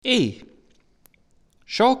Ei,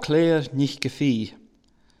 seo cléir nicht gefí,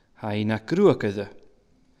 hai na grúcade.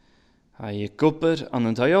 Hai gubber an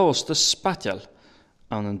an taos de spatial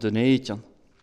an an dunéidjan.